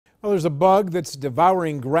Well, there's a bug that's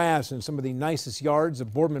devouring grass in some of the nicest yards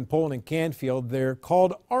of Boardman, Poland, and Canfield. They're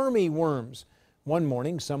called army worms. One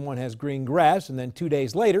morning, someone has green grass, and then 2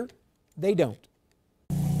 days later, they don't.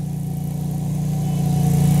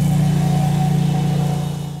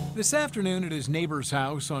 This afternoon at his neighbor's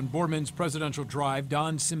house on Boardman's Presidential Drive,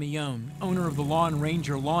 Don Simeone, owner of the Lawn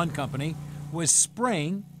Ranger Lawn Company, was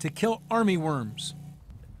spraying to kill army worms.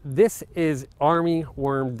 This is army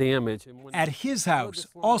worm damage. At his house,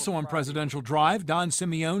 also on Presidential Drive, Don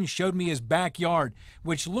Simeone showed me his backyard,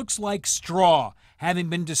 which looks like straw, having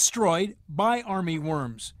been destroyed by army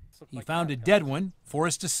worms. He found a dead one for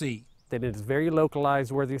us to see. That it is very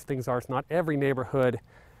localized where these things are. It's not every neighborhood.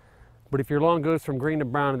 But if your lawn goes from green to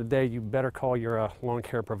brown in a day, you better call your lawn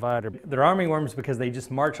care provider. They're army worms because they just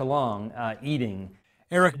march along eating.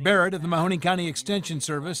 Eric Barrett of the Mahoning County Extension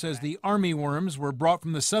Service says the army worms were brought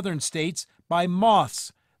from the southern states by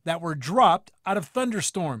moths that were dropped out of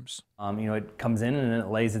thunderstorms. It comes in and then it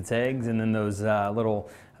lays its eggs, and then those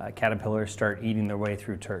little caterpillars start eating their way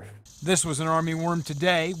through turf. This was an army worm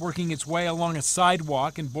today, working its way along a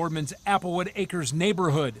sidewalk in Boardman's Applewood Acres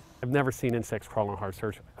neighborhood. I've never seen insects crawl on hard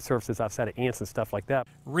surfaces outside of ants and stuff like that.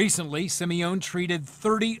 Recently, Simeone treated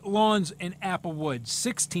 30 lawns in Applewood,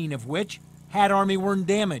 16 of which had army worm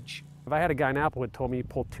damage. If I had a guy in Applewood told me he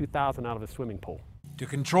pulled 2,000 out of a swimming pool. To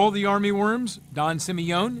control the army worms, Don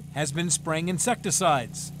Simeone has been spraying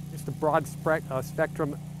insecticides. Just a broad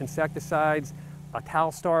spectrum insecticides,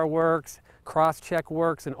 Talstar works, Crosscheck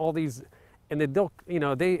works, and all these, and it'll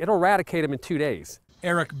eradicate them in 2 days.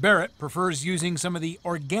 Eric Barrett prefers using some of the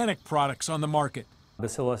organic products on the market.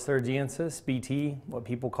 Bacillus thuringiensis, BT, what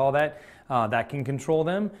people call that, that can control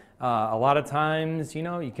them. A lot of times,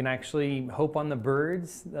 you can actually hope on the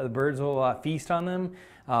birds. The birds will feast on them.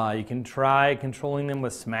 You can try controlling them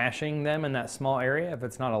with smashing them in that small area if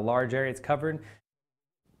it's not a large area it's covered.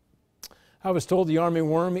 I was told the army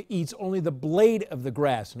worm eats only the blade of the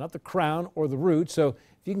grass, not the crown or the root. So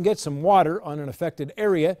if you can get some water on an affected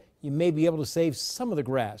area, you may be able to save some of the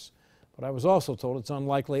grass. But I was also told it's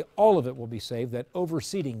unlikely all of it will be saved, that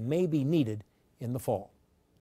overseeding may be needed in the fall.